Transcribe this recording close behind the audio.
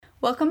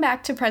Welcome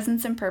back to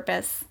Presence and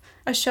Purpose,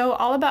 a show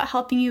all about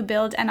helping you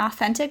build an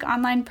authentic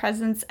online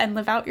presence and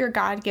live out your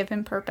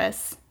God-given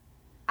purpose.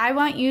 I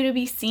want you to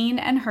be seen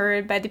and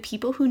heard by the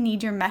people who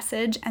need your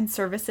message and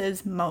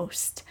services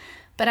most.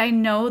 But I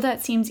know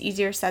that seems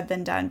easier said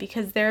than done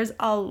because there's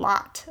a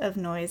lot of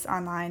noise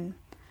online.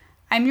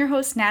 I'm your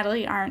host,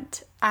 Natalie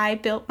Arndt. I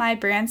built my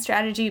brand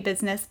strategy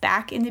business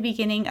back in the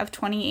beginning of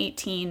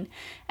 2018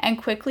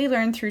 and quickly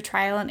learned through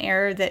trial and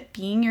error that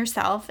being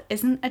yourself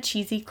isn't a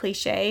cheesy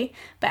cliche,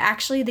 but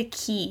actually the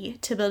key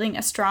to building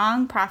a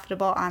strong,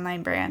 profitable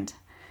online brand.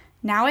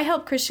 Now I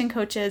help Christian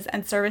coaches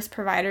and service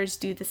providers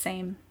do the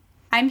same.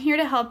 I'm here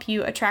to help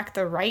you attract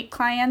the right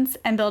clients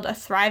and build a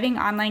thriving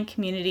online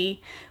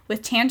community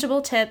with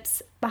tangible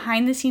tips,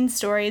 behind-the-scenes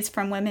stories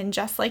from women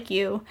just like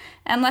you,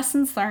 and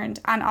lessons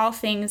learned on all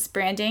things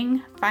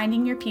branding,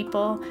 finding your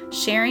people,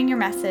 sharing your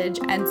message,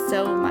 and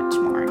so much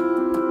more.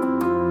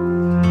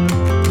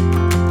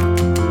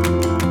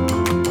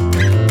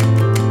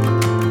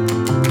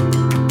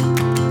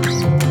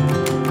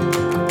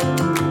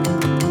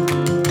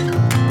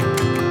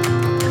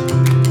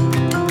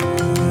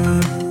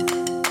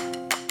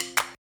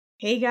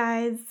 Hey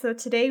guys, so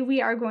today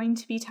we are going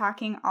to be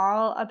talking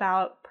all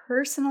about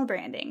personal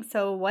branding.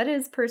 So what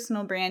is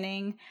personal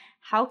branding?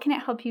 How can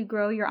it help you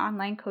grow your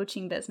online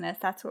coaching business?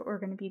 That's what we're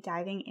going to be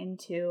diving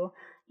into.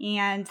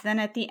 And then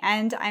at the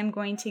end, I'm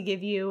going to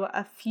give you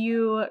a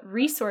few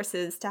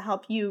resources to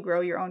help you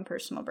grow your own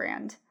personal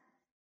brand.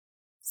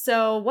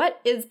 So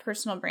what is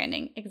personal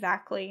branding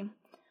exactly?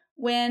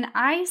 When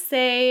I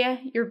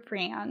say your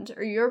brand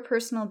or your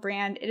personal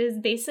brand, it is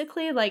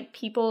basically like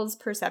people's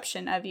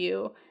perception of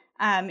you.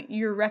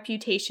 Your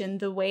reputation,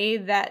 the way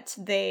that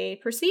they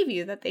perceive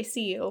you, that they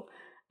see you.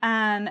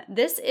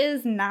 This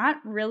is not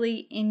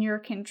really in your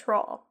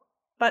control,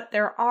 but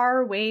there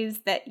are ways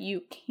that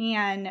you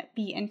can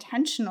be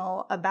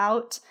intentional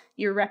about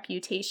your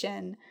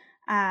reputation,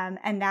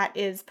 and that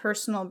is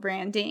personal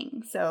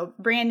branding. So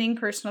branding,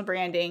 personal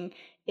branding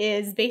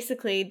is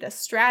basically the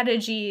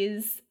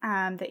strategies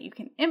that you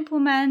can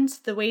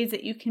implement, the ways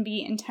that you can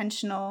be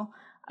intentional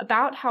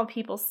about how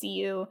people see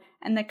you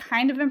and the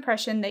kind of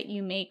impression that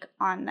you make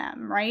on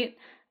them, right?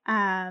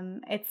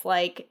 It's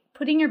like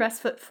putting your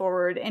best foot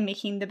forward and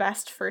making the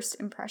best first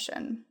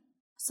impression.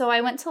 So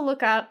I went to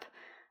look up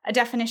a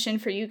definition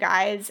for you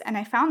guys, and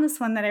I found this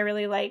one that I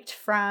really liked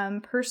from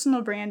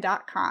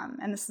personalbrand.com,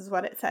 and this is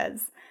what it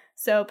says.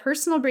 So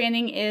personal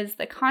branding is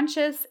the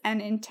conscious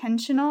and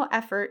intentional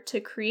effort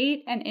to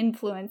create and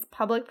influence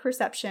public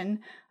perception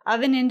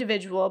of an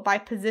individual by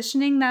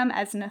positioning them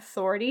as an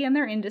authority in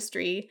their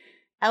industry,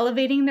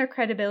 elevating their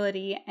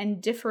credibility, and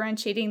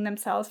differentiating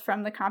themselves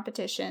from the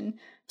competition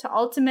to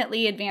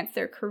ultimately advance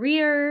their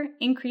career,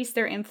 increase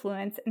their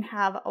influence, and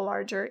have a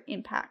larger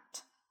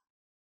impact.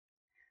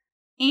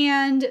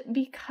 And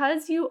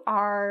because you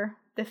are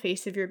the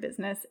face of your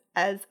business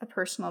as a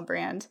personal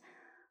brand,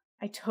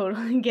 I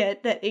totally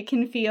get that it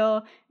can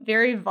feel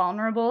very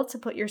vulnerable to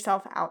put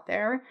yourself out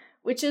there,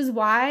 which is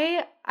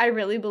why I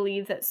really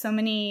believe that so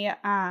many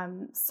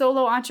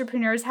solo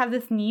entrepreneurs have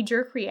this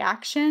knee-jerk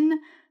reaction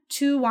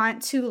to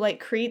want to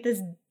create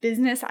this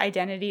business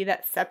identity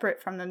that's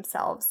separate from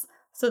themselves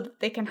so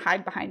that they can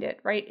hide behind it,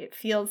 right? It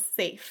feels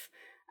safe.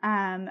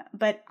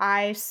 But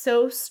I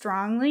so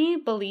strongly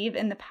believe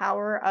in the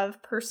power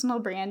of personal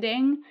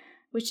branding,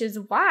 which is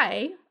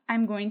why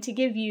I'm going to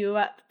give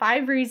you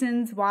 5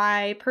 reasons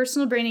why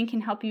personal branding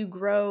can help you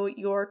grow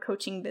your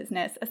coaching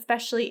business,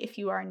 especially if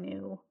you are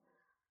new.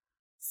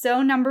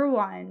 So number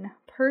 1,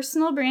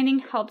 personal branding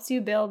helps you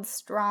build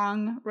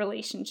strong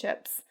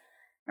relationships.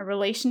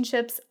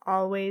 Relationships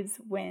always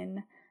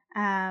win.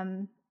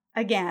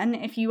 Again,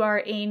 if you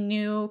are a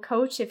new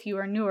coach, if you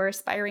are a new or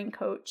aspiring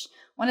coach,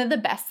 one of the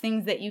best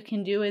things that you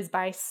can do is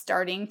by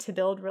starting to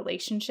build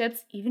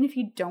relationships, even if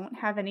you don't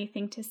have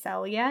anything to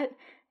sell yet,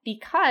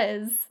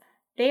 because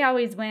they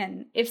always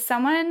win. If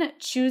someone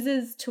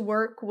chooses to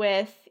work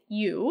with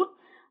you,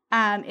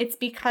 it's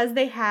because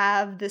they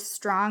have this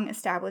strong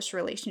established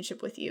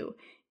relationship with you.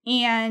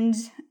 And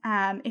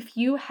if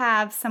you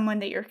have someone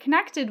that you're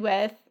connected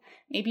with,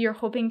 maybe you're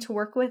hoping to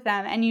work with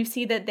them and you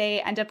see that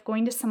they end up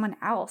going to someone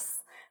else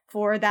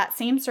for that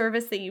same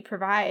service that you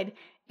provide,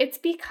 it's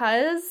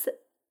because,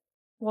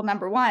 well,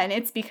 number 1,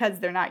 it's because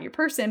they're not your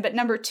person, but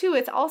number 2,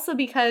 it's also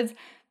because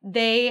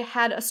they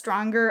had a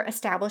stronger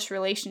established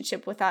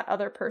relationship with that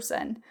other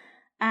person.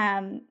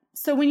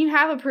 So when you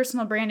have a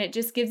personal brand, it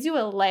just gives you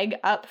a leg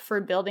up for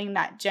building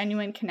that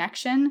genuine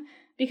connection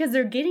because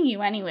they're getting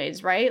you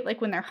anyways, right? Like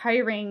when they're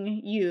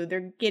hiring you,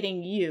 they're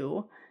getting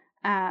you.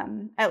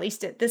 At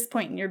least at this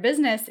point in your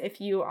business, if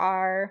you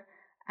are,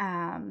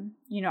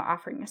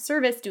 offering a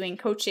service, doing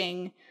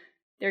coaching,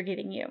 they're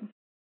getting you.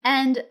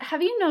 And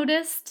have you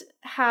noticed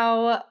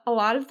how a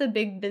lot of the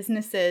big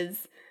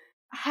businesses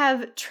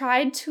have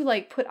tried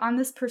to put on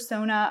this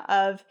persona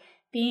of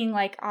being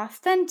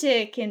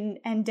authentic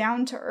and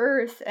down to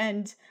earth?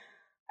 And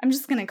I'm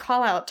just going to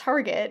call out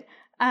Target,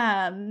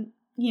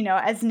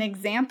 as an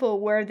example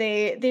where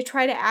they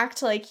try to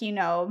act like,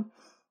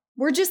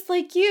 we're just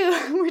like you.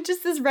 We're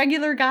just this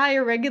regular guy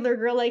or regular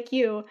girl like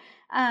you.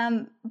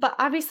 But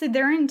obviously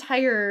they're an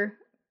entire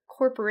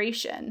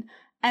corporation.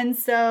 And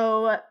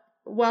so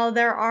while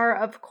there are,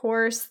 of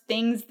course,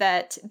 things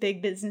that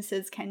big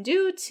businesses can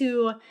do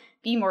to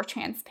be more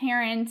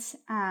transparent,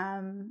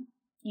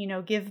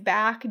 give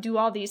back, do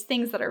all these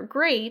things that are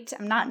great,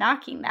 I'm not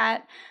knocking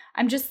that.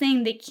 I'm just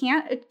saying they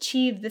can't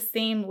achieve the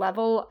same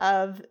level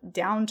of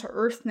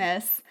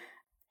down-to-earthness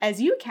as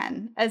you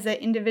can as an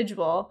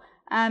individual.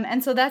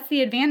 And so that's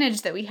the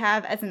advantage that we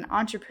have as an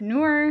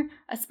entrepreneur,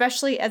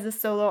 especially as a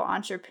solo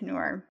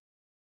entrepreneur.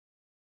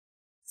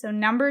 So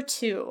number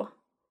 2,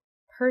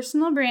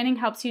 personal branding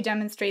helps you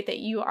demonstrate that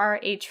you are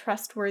a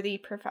trustworthy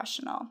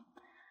professional.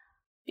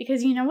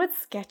 Because you know what's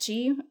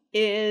sketchy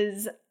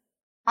is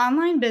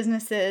online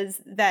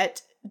businesses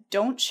that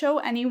don't show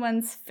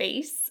anyone's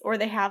face, or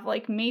they have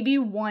like maybe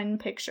one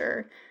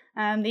picture.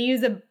 They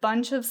use a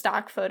bunch of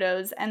stock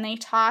photos and they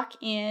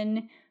talk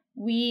in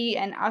we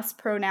and us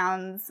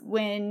pronouns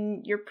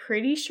when you're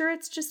pretty sure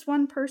it's just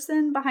one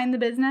person behind the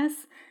business.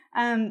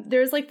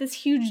 There's like this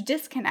huge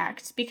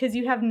disconnect because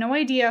you have no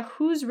idea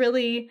who's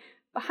really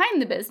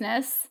behind the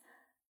business.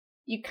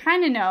 You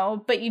kind of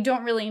know, but you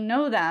don't really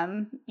know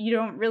them. You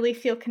don't really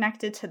feel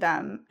connected to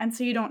them. And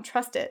so you don't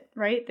trust it,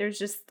 right? There's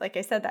just, like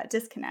I said, that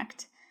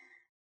disconnect.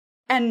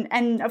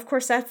 And of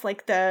course, that's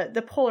like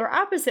the polar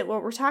opposite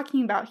what we're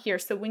talking about here.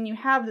 So when you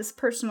have this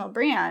personal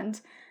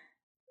brand,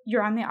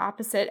 you're on the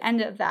opposite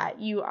end of that.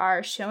 You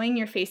are showing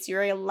your face.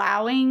 You're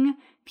allowing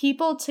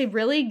people to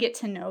really get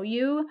to know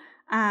you.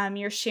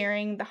 You're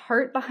sharing the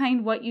heart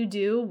behind what you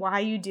do, why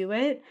you do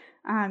it,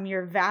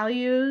 your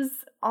values,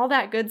 all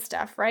that good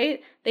stuff,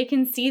 right? They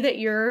can see that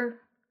you're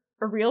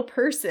a real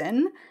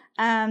person,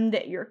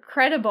 that you're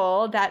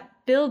credible. That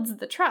builds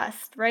the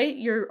trust, right?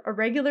 You're a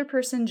regular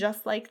person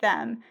just like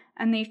them,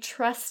 and they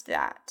trust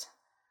that.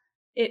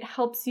 It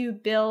helps you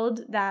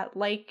build that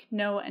like,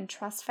 know, and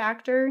trust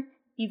factor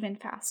even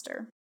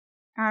faster.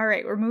 All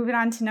right, we're moving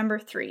on to number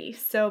 3.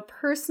 So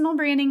personal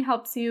branding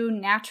helps you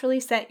naturally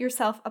set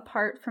yourself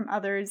apart from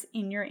others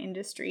in your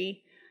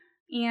industry.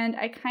 And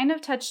I kind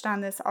of touched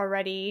on this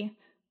already,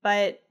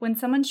 but when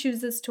someone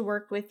chooses to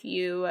work with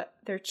you,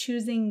 they're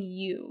choosing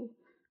you.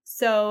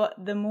 So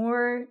the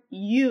more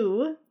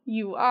you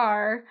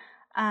are,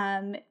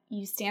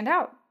 you stand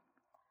out.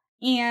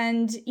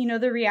 And,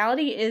 the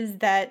reality is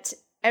that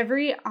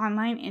every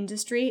online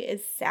industry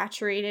is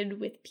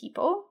saturated with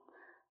people.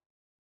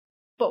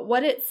 But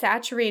what it's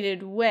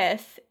saturated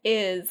with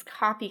is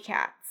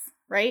copycats,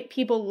 right?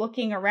 People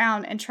looking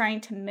around and trying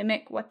to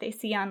mimic what they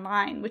see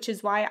online, which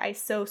is why I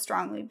so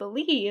strongly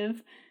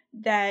believe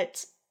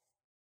that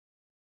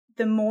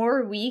the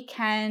more we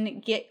can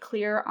get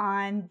clear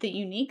on the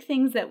unique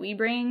things that we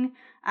bring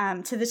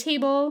to the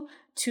table,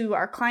 to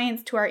our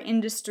clients, to our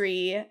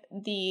industry,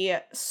 the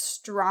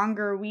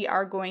stronger we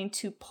are going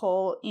to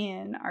pull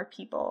in our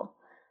people.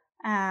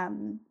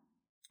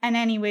 And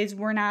anyways,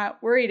 we're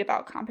not worried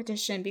about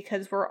competition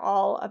because we're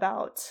all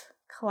about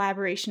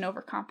collaboration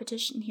over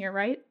competition here,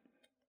 right?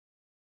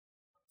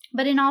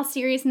 But in all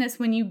seriousness,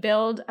 when you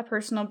build a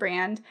personal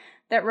brand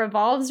that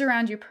revolves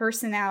around your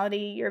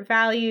personality, your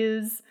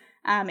values,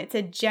 it's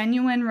a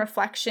genuine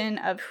reflection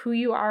of who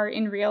you are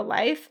in real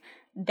life,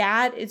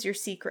 that is your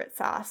secret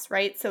sauce,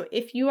 right? So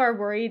if you are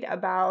worried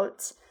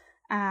about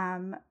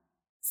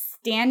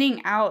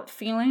standing out,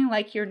 feeling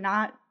like you're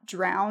not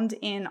drowned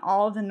in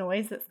all the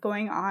noise that's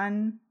going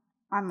on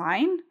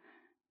online,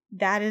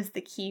 that is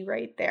the key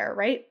right there,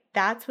 right?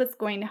 That's what's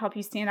going to help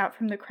you stand out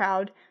from the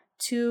crowd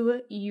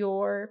to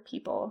your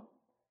people.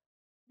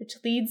 Which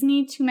leads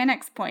me to my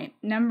next point.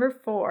 Number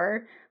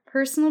 4,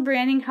 personal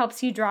branding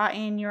helps you draw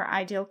in your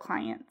ideal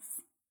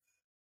clients.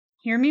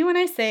 Hear me when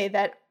I say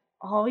that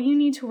all you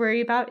need to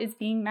worry about is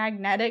being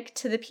magnetic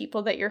to the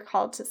people that you're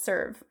called to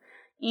serve.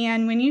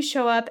 And when you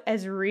show up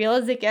as real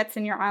as it gets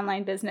in your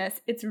online business,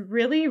 it's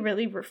really,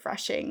 really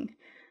refreshing.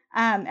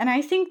 And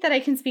I think that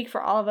I can speak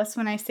for all of us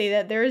when I say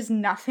that there is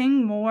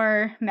nothing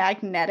more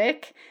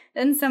magnetic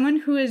than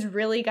someone who has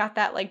really got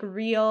that like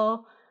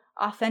real,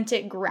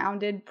 authentic,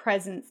 grounded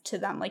presence to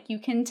them. Like you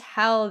can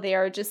tell they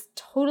are just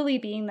totally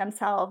being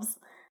themselves.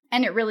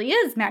 And it really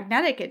is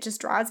magnetic. It just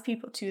draws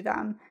people to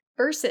them.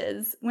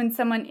 Versus when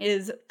someone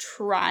is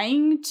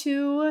trying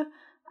to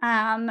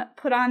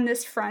put on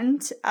this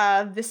front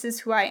of this is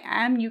who I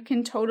am, you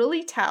can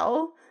totally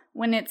tell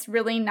when it's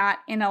really not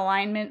in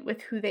alignment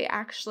with who they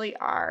actually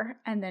are.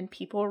 And then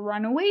people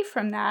run away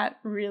from that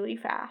really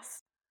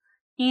fast.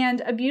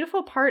 And a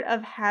beautiful part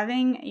of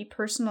having a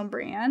personal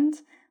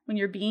brand when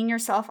you're being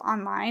yourself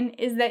online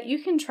is that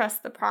you can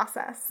trust the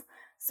process.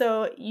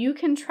 So you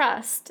can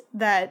trust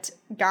that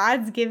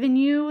God's given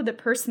you the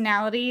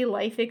personality,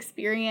 life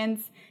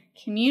experience,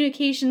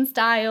 communication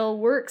style,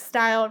 work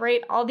style,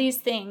 right? All these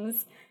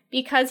things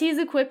because he's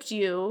equipped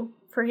you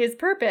for his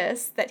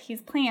purpose that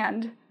he's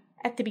planned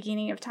at the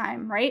beginning of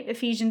time, right?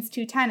 Ephesians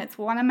 2:10, it's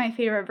one of my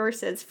favorite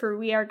verses. For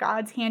we are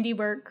God's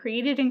handiwork,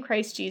 created in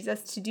Christ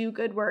Jesus to do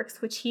good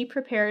works, which he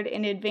prepared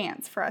in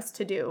advance for us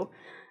to do.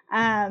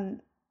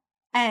 And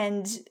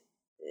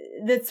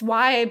that's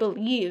why I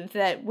believe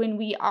that when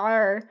we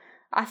are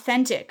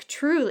authentic,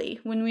 truly,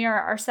 when we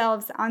are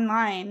ourselves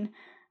online,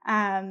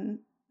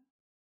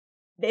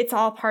 it's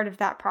all part of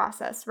that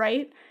process,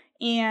 right?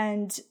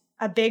 And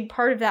a big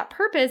part of that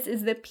purpose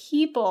is the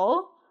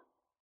people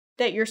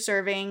that you're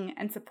serving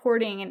and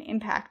supporting and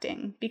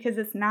impacting, because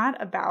it's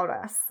not about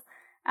us.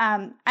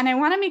 And I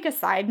want to make a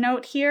side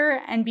note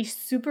here and be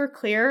super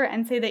clear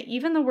and say that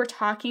even though we're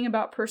talking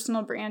about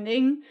personal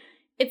branding,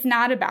 it's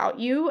not about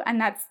you, and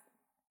that's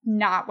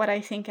not what I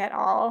think at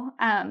all.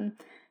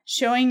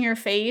 Showing your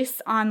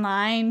face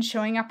online,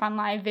 showing up on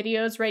live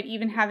videos, right?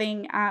 Even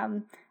having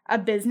a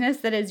business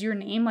that is your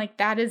name, like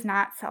that is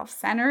not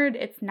self-centered.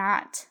 It's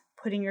not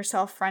putting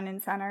yourself front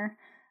and center.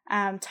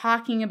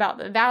 Talking about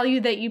the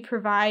value that you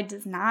provide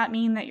does not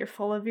mean that you're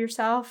full of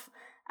yourself.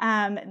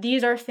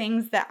 These are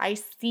things that I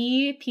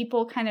see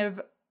people kind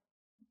of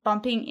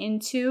bumping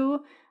into,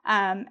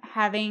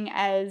 having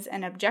as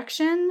an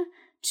objection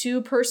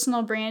to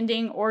personal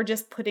branding or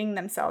just putting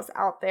themselves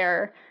out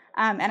there.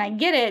 And I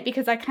get it,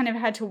 because I kind of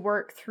had to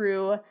work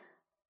through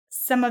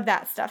some of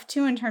that stuff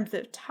too, in terms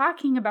of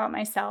talking about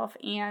myself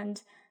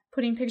and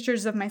putting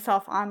pictures of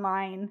myself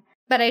online.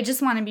 But I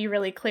just want to be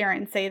really clear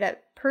and say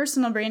that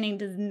personal branding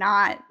does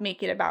not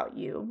make it about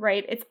you,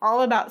 right? It's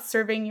all about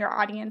serving your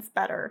audience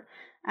better.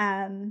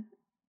 And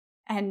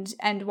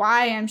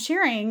why I'm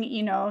sharing,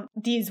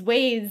 these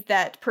ways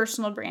that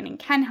personal branding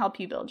can help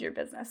you build your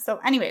business. So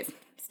anyways,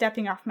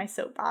 stepping off my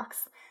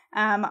soapbox.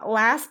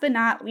 Last but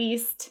not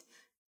least,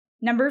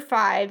 number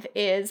 5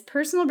 is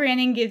personal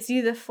branding gives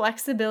you the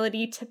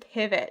flexibility to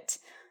pivot.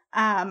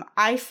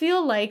 I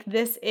feel like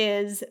this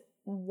is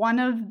one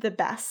of the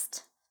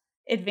best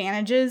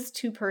advantages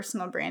to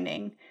personal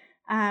branding.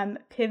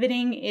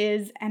 Pivoting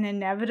is an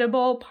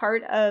inevitable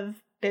part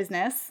of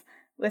business.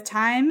 With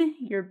time,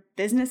 your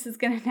business is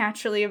going to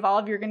naturally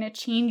evolve. You're going to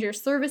change your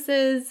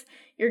services.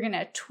 You're going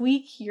to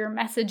tweak your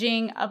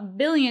messaging a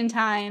billion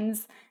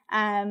times.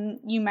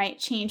 You might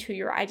change who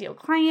your ideal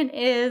client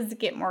is,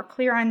 get more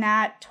clear on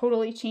that,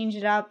 totally change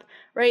it up,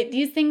 right?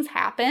 These things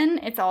happen.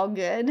 It's all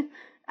good.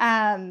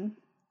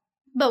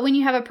 But when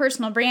you have a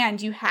personal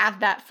brand, you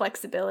have that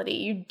flexibility.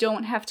 You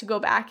don't have to go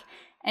back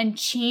and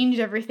change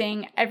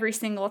everything every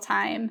single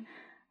time.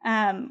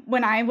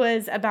 When I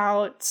was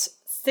about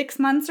 6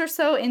 months or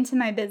so into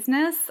my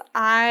business,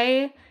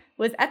 I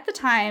was at the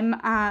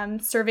time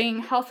serving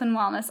health and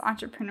wellness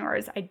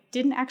entrepreneurs. I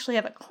didn't actually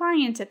have a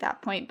client at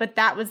that point, but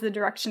that was the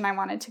direction I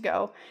wanted to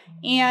go.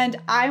 And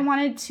I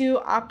wanted to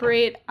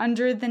operate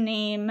under the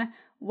name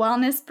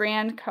Wellness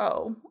Brand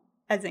Co.,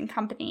 as in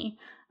company.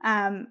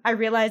 I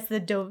realized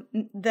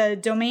the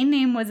domain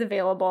name was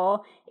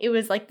available. It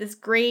was like this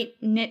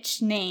great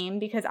niche name,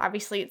 because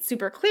obviously it's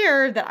super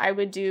clear that I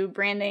would do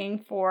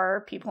branding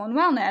for people in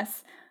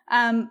wellness.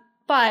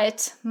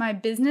 But my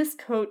business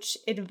coach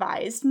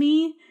advised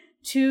me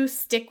to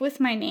stick with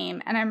my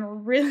name. And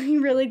I'm really,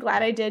 really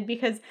glad I did,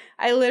 because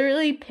I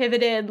literally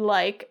pivoted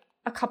like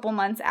a couple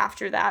months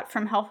after that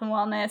from health and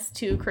wellness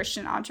to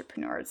Christian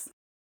entrepreneurs.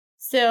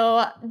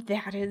 So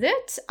that is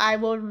it. I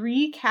will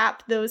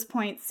recap those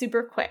points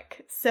super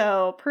quick.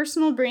 So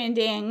personal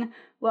branding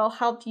will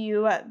help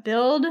you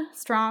build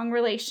strong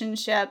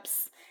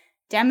relationships,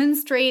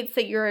 demonstrates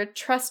that you're a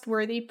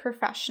trustworthy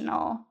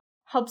professional,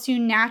 helps you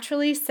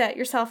naturally set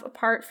yourself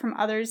apart from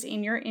others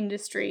in your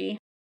industry,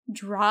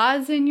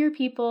 draws in your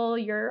people,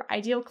 your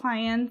ideal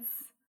clients,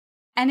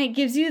 and it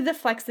gives you the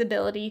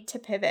flexibility to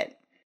pivot.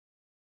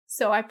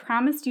 So I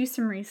promised you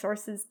some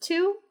resources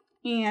too,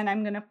 and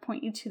I'm going to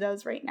point you to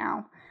those right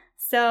now.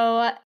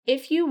 So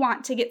if you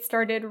want to get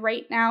started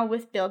right now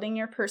with building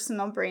your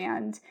personal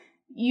brand,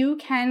 you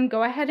can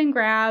go ahead and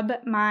grab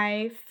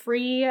my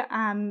free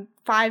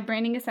 5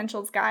 Branding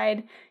Essentials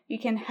guide. You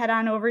can head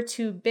on over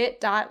to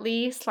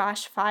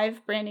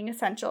bit.ly/5 Branding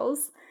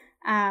Essentials,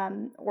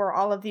 or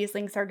all of these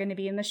links are going to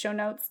be in the show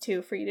notes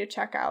too for you to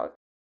check out.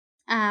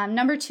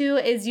 Number 2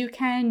 is you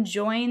can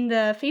join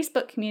the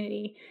Facebook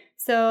community.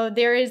 So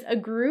there is a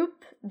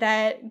group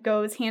that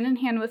goes hand in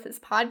hand with this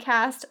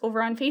podcast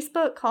over on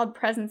Facebook called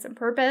Presence and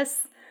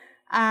Purpose.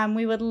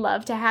 We would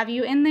love to have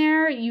you in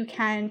there. You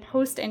can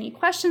post any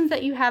questions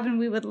that you have, and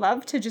we would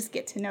love to just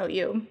get to know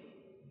you.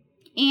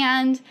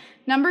 And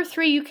number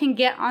 3, you can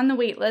get on the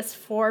wait list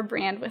for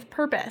Brand with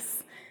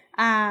Purpose.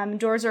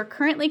 Doors are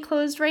currently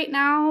closed right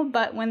now,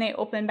 but when they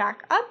open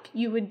back up,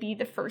 you would be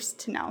the first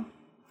to know.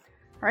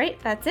 All right,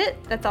 that's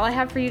it. That's all I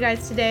have for you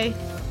guys today.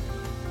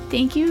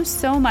 Thank you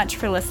so much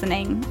for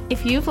listening.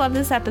 If you've loved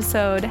this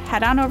episode,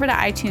 head on over to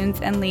iTunes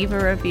and leave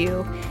a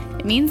review.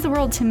 It means the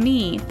world to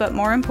me, but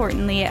more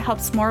importantly, it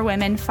helps more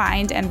women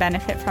find and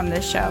benefit from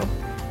this show.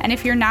 And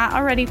if you're not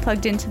already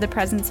plugged into the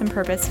Presence and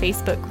Purpose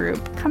Facebook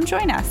group, come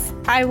join us.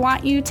 I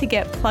want you to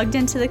get plugged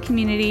into the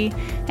community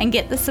and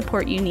get the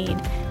support you need,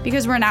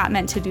 because we're not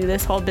meant to do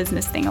this whole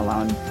business thing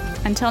alone.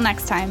 Until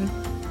next time.